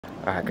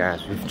Alright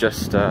guys, we've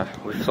sort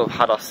of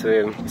had our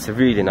swim. It's a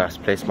really nice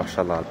place,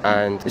 mashallah,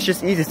 and it's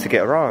just easy to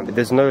get around.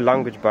 There's no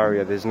language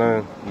barrier,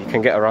 you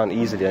can get around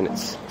easily, and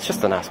it's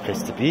just a nice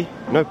place to be.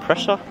 No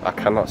pressure. I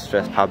cannot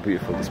stress how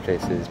beautiful this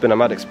place is. It's been a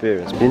mad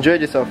experience. You enjoyed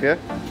yourself, yeah?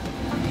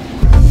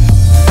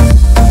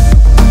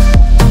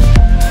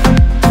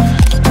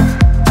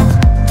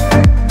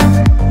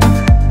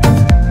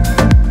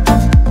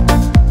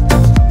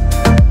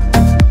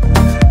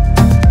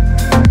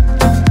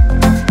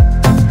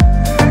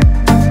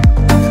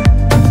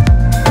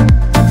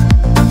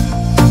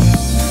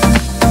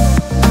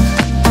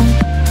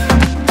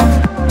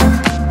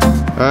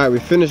 Alright, we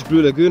finished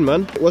Blue Lagoon,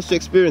 man. What's the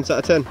experience out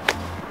of 10?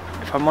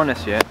 If I'm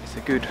honest, yeah, it's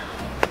a good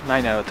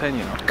 9 out of 10,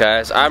 you know.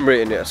 Guys, I'm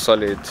rating it a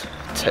solid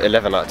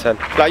 11 out of 10.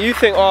 Like, you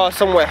think, oh,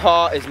 somewhere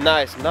hot is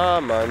nice. Nah,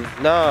 man,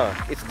 nah.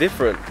 It's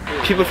different.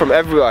 People from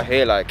everywhere are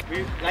here, like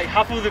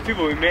half of the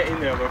people we met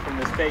in there were from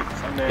the States.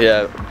 And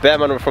yeah, bare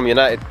man were from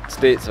United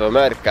States of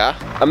America.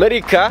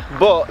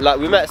 But like,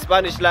 we met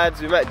Spanish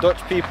lads, we met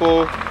Dutch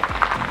people.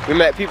 We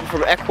met people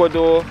from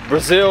Ecuador,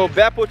 Brazil,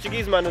 bare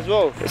Portuguese man as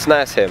well. It's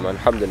nice here, man,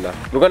 alhamdulillah.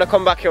 We're gonna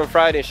come back here on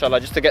Friday, inshallah,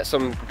 just to get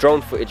some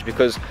drone footage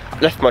because I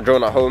left my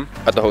drone at home,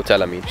 at the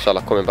hotel, I mean.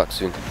 Inshallah, coming back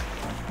soon.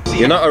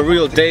 You're not a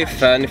real Dave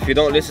fan if you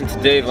don't listen to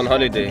Dave on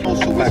holiday.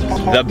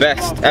 The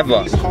best,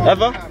 ever.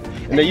 Ever?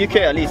 In the UK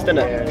at least,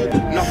 innit?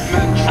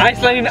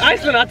 Iceland,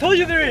 I told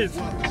you there is!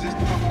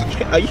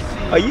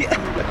 Are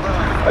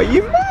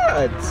you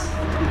mad?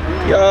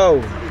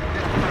 Yo!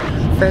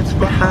 Fence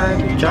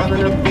behind,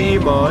 driving a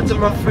Beamer, to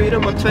my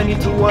freedom of 20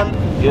 to 1.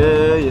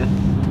 Yeah.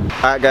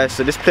 Alright guys,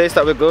 so this place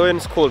that we're going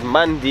is called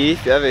Mandi.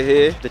 If you're ever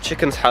here, the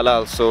chicken's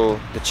halal, so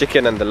the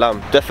chicken and the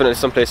lamb. Definitely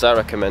some place I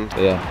recommend.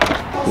 Yeah.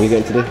 What are you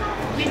going today?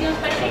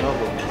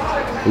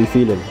 How are you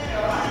feeling?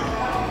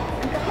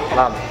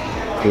 Lamb.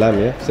 Lamb,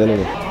 yeah? Say no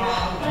more.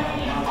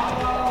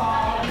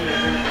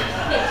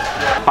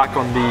 Back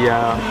on the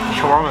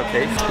shawarma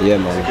place. Yeah,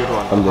 man. It's a good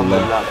one.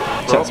 Alhamdulillah.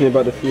 Chat to me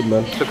about the food,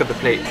 man. Look at the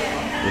plate.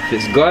 If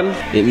it's gone,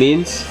 it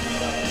means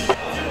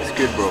it's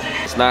good, bro.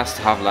 It's nice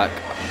to have like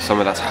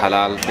somewhere that's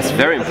halal. It's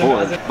very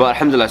important. But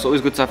alhamdulillah, it's always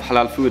good to have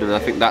halal food, and I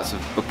think that's a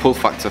pull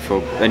factor for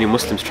any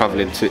Muslims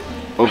traveling to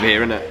over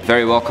here, innit?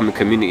 Very welcoming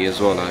community as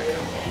well. Like,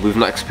 we've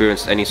not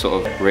experienced any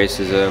sort of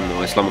racism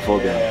or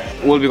Islamophobia.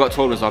 All we got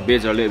told was our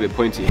beards are a little bit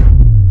pointy.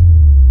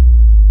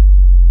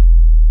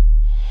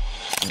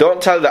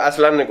 Don't tell the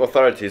Icelandic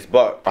authorities,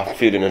 but I'm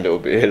feeling a little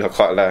bit ill, I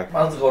can't lie.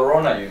 Man's got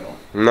Rona, you know.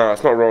 No,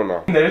 it's not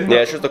Rona.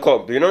 Yeah, it's just a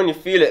cold. But you know when you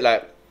feel it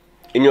like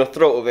in your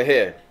throat over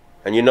here,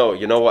 and you know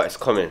what, it's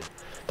coming.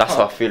 That's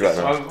how I feel right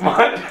now.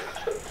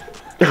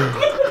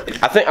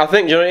 I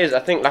think, you know what it is? I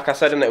think, like I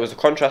said, it was a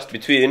contrast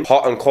between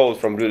hot and cold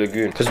from Blue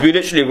Lagoon. Because we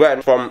literally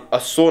went from a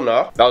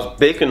sauna that was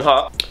baking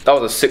hot. That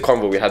was a sick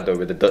convo we had though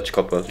with the Dutch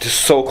couple.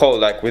 Just so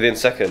cold, like within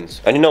seconds.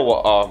 And you know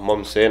what our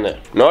mum's saying it?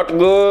 Not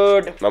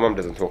good. My mum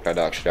doesn't talk like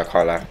that actually, I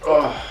can't lie.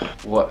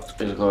 What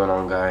is going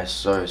on, guys?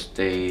 So it's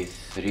day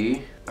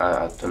 3.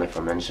 I don't know if I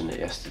mentioned it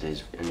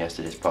in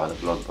yesterday's part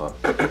of the vlog, but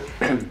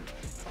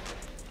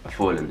I've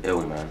fallen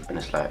ill, man. And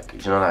it's like, you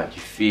know, like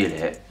you feel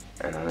it,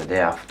 and then the day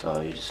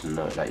after you just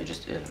know, like you're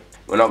just ill.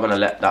 We're not gonna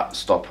let that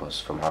stop us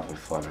from having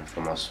fun and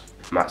from us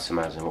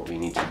maximizing what we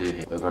need to do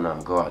here. We're gonna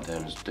go out there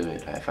and just do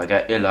it. Like, if I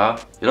get iller,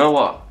 you know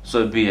what?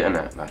 So be it,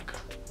 innit? Like,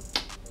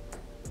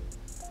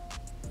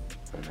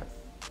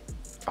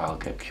 I'll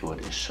get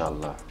cured,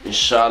 inshallah.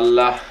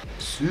 Inshallah.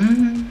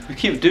 We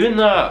keep doing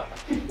that.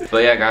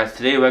 But yeah, guys,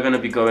 today we're gonna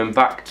be going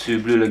back to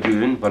Blue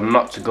Lagoon, but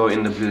not to go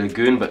in the Blue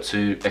Lagoon, but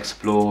to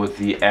explore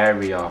the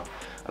area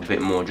a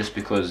bit more, just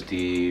because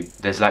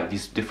there's like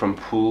these different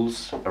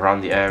pools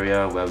around the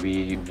area where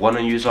we want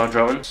to use our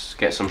drones,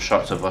 get some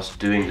shots of us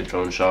doing the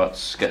drone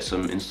shots, get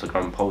some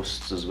Instagram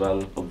posts as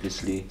well.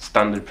 Obviously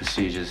standard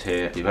procedures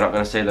here. We're not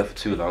going to stay there for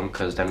too long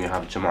because then we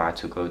have Jama'ah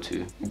to go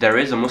to. There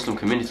is a Muslim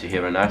community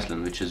here in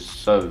Iceland, which is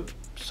so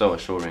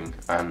assuring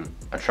and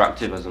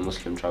attractive as a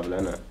Muslim traveller,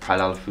 innit?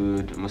 Halal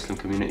food, Muslim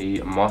community,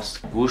 a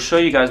mosque. We'll show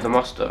you guys the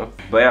mosque though,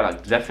 but yeah,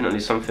 like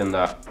definitely something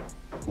that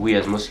we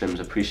as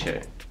Muslims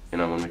appreciate. You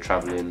know, when we're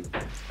traveling,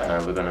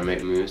 we're gonna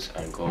make moves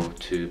and go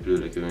to Blue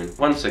Lagoon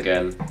once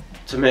again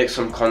to make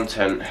some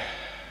content.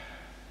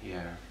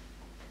 Yeah.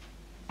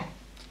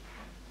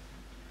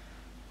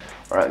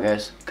 Alright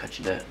guys, catch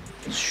you there.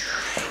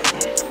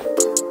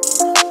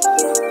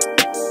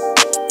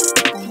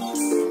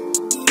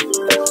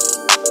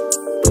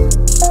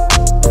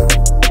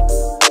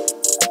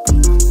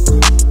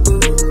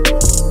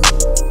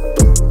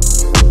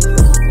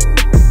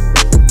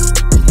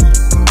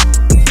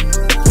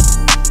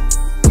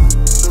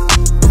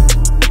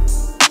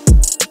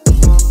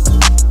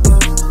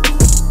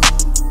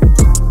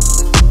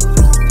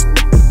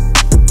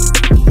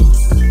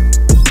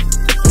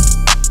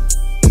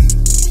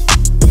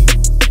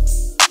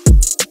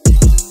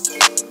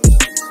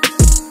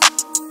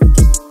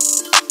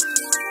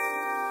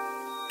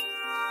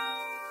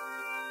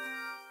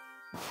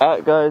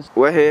 Alright guys,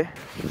 we're here.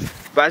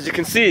 But as you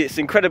can see, it's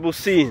an incredible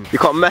scene. You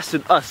can't mess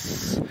with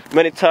us.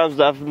 Many times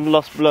I've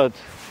lost blood.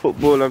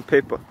 Football and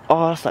paper.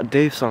 Oh, that's that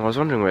Dave song. I was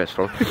wondering where it's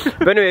from.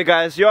 But anyway,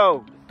 guys,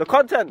 yo, the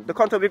content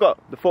we got,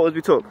 the photos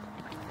we took.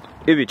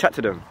 Ibby, chat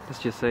to them. Let's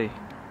just say,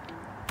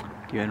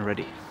 you ain't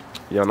ready.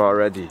 You're not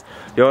ready.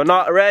 You're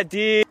not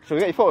ready. Shall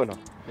we get your photo now?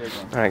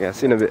 Alright guys,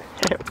 see you in a bit.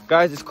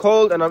 Guys, it's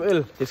cold and I'm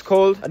ill. It's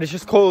cold and it's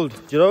just cold,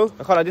 you know?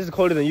 I can't like this is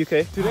colder than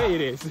UK. Today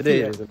it is.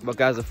 Today it is. But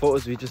guys, the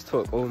photos we just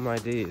took, oh my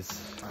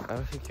days. I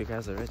don't think you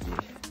guys are ready.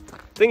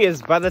 Thing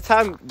is, by the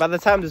time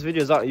this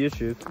video is out on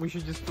YouTube, we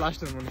should just flash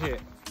them on here.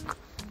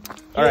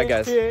 Alright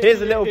guys,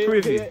 here's a little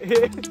preview.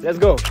 Let's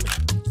go.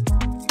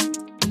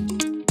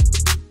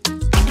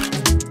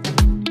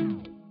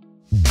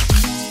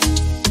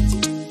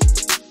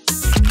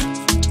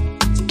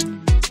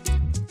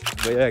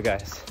 But yeah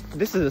guys,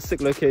 this is a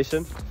sick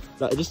location.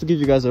 Like, just to give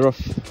you guys a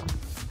rough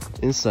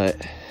insight.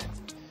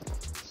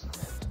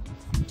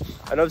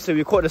 And obviously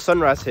we caught the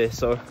sunrise here,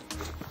 so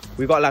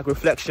we got like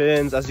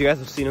reflections as you guys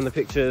have seen in the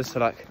pictures. So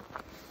like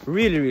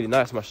really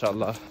nice,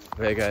 mashallah.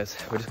 But yeah guys,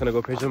 we're just gonna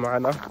go pray Jum'ah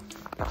now.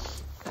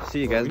 See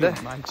you guys there.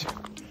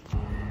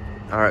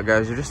 Alright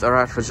guys, we just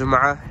arrived for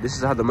Jum'ah. This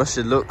is how the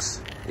masjid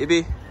looks.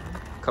 Ibi,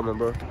 come on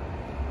bro.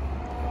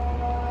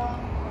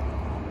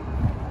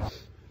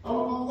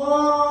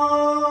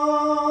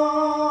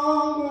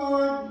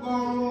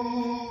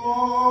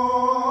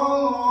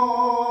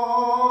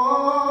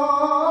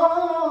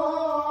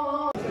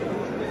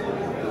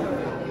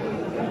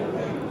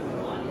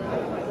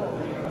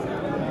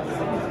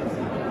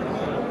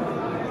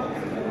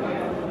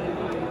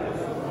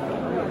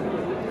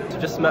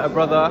 Just met a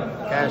brother,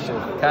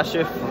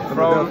 Kashif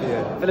from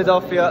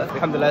Philadelphia.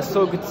 Alhamdulillah, it's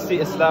so good to see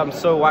Islam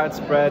so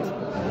widespread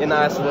in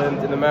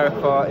Iceland, in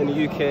America, in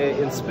the UK,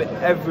 in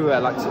everywhere,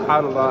 like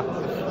subhanAllah.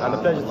 And a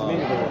pleasure to meet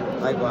you.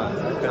 Likewise.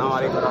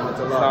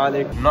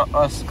 Not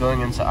us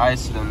going into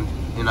Iceland,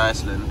 in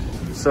Iceland.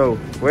 So,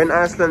 we're in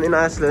Iceland,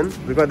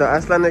 we got the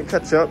Icelandic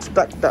ketchup,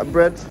 stack that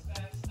bread.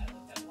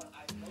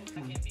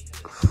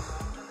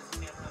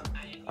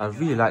 I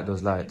really like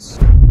those lights.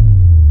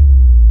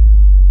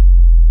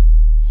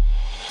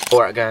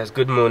 Alright guys,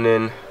 good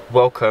morning,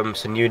 welcome,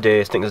 it's a new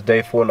day. I think it's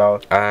day 4 now,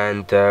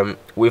 and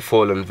we've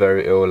fallen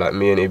very ill. Like,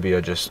 me and Ibi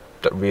are just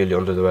really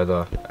under the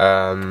weather,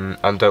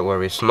 and don't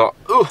worry, it's not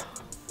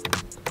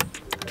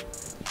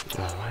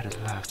why does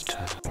it have to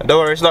turn? Don't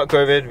worry, it's not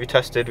COVID. We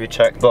tested, we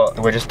checked, but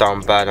we're just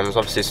down bad, and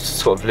obviously it's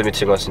sort of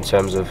limiting us in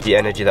terms of the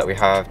energy that we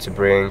have to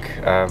bring,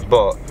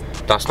 but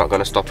that's not going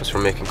to stop us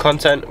from making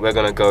content. We're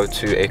going to go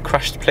to a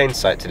crashed plane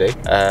site today.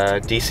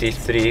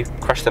 DC-3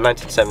 crashed in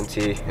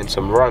 1970 in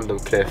some random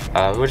cliff.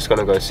 We're just going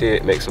to go see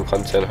it, make some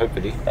content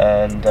hopefully,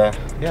 and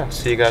yeah,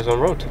 see you guys on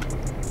road.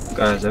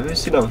 Guys, have you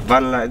seen a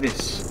van like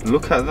this?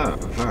 Look at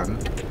that van,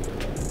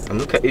 and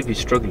look at Ibby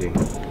struggling.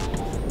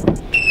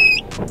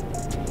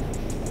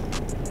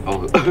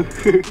 Oh,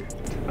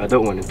 I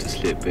don't want him to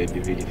slip, but it'd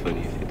be really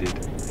funny if he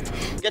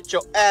did. Get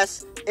your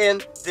ass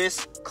in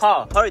this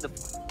car. Hurry the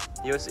f.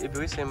 Yo,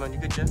 Ibi, say man, you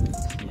good, yeah?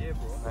 Yeah,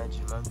 bro. Man,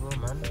 bro,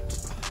 man.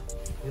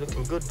 You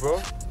looking good, bro.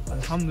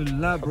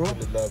 Alhamdulillah, bro.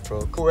 Alhamdulillah,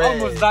 bro. Cool.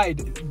 Almost died.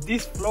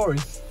 This floor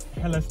is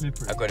hella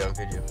slippery. I got it on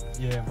video.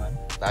 Yeah, man.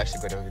 I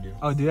actually got it on video.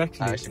 Oh, do you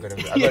actually? I actually got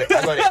it on video. I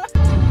got it.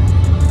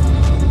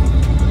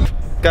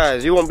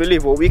 Guys, you won't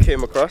believe what we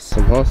came across.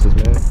 Some horses,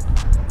 man.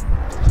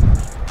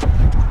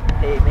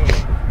 Hey,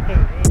 man.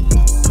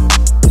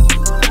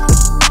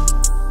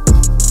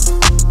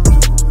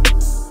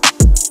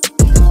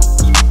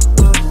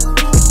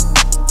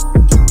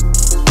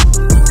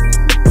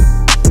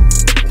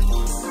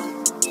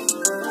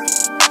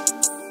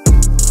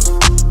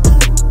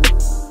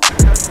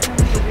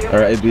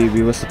 Alright,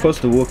 we were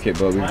supposed to walk it,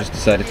 but we just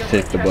decided to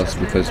take the bus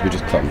because we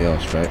just can't be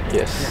arsed, right?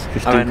 Yes.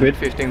 15 quid?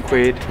 15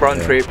 quid, round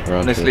trip.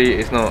 Honestly,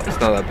 it's not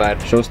that bad.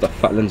 Show us the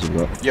fat lens we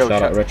got. Yo,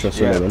 shout out Retro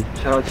Sullivan.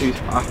 Shout out to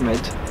Ahmed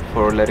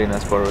for letting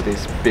us borrow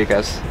this big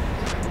ass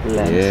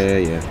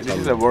lens. Yeah. This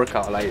is a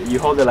workout. Like, you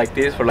hold it like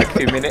this for like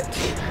 2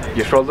 minutes.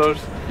 Your shoulders,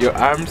 your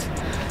arms,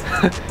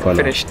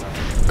 finished.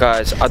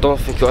 Guys, I don't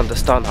think you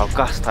understand how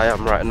gassed I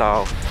am right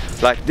now.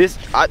 Like this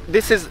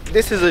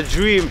is a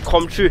dream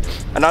come true,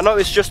 and I know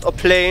it's just a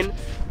plane,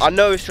 I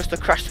know it's just a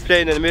crashed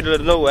plane in the middle of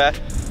nowhere,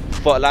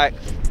 but like,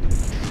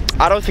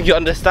 I don't think you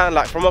understand.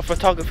 Like, from a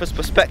photographer's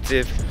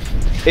perspective,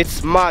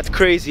 it's mad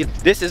crazy.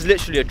 This is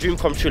literally a dream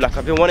come true. Like,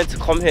 I've been wanting to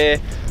come here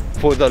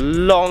for the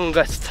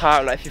longest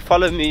time. Like, if you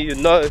follow me, you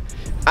know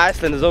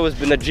Iceland has always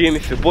been a dream.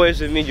 If you're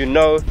boys with me, you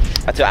know.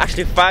 And to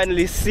actually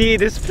finally see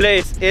this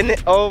place in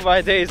all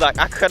my days, like,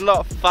 I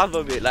cannot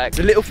fathom it. Like,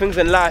 the little things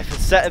in life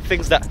and certain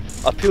things that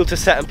appeal to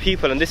certain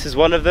people, and this is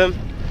one of them.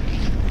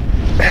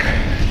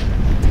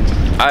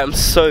 I am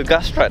so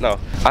gassed right now.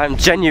 I am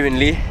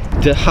genuinely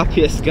the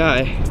happiest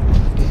guy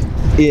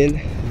in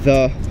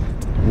the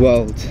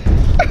world.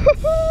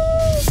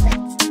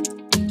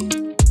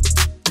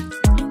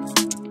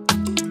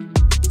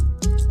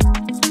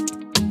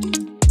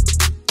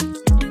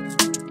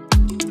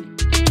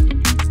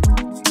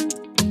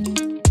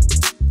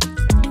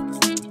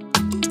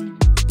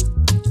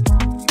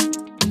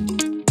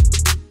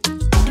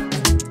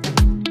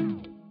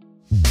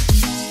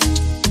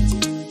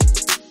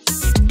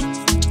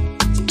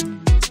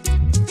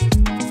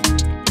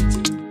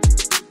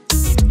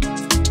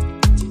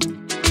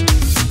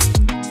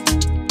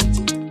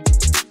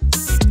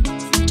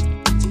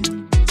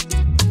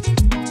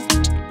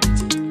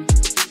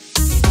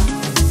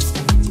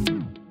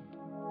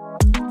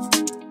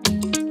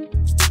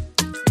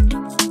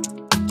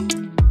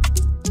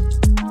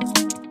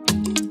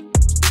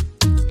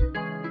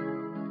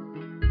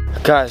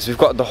 Guys, we've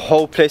got the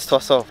whole place to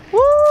ourselves. Woo!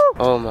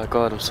 Oh my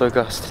god, I'm so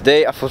gassed.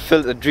 Today I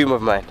fulfilled a dream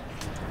of mine.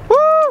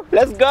 Woo!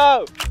 Let's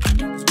go!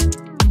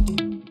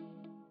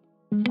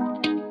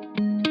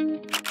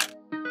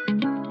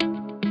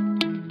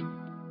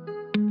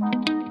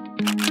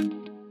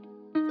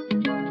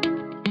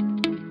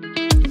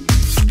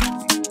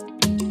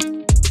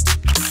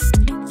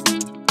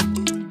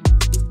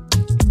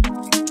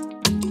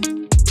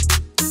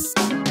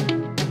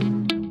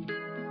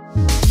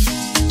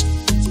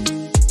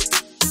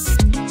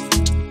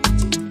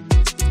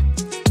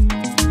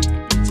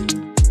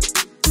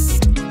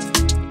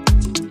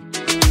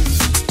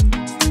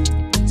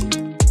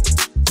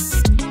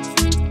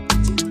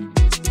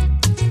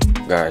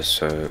 Guys,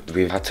 so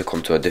we've had to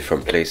come to a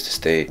different place to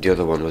stay. The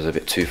other one was a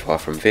bit too far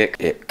from Vic.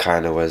 It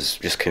kind of was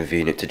just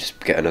convenient to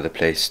just get another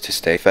place to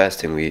stay.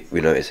 First thing we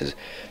noticed is,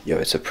 yo,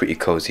 it's a pretty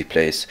cozy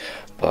place,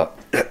 but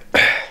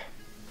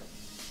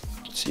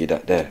see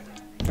that there?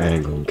 I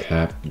ain't gonna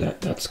cap,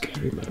 that's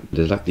scary, man.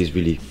 There's like these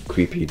really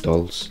creepy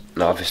dolls.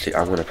 Now obviously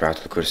I'm gonna pray out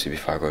to the Qudsi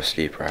before I go to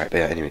sleep, right? But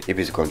yeah, anyway,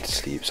 Ibby's gone to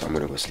sleep, so I'm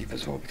gonna go sleep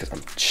as well because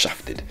I'm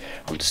shafted.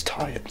 I'm just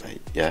tired,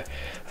 mate, yeah?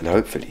 And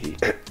hopefully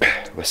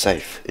we're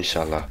safe,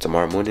 inshallah.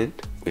 Tomorrow morning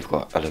we've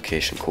got a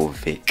location called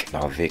Vic.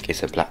 Now Vic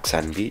is a black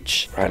sand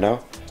beach. Right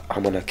now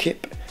I'm on a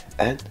kip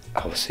and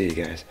I will see you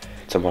guys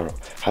tomorrow.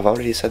 Have I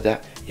already said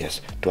that?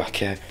 Yes. Do I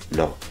care?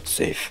 No.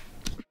 Safe.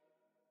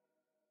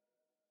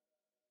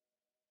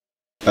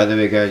 By the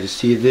way guys, you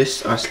see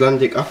this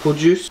Icelandic apple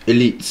juice?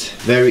 Elite,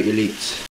 very elite.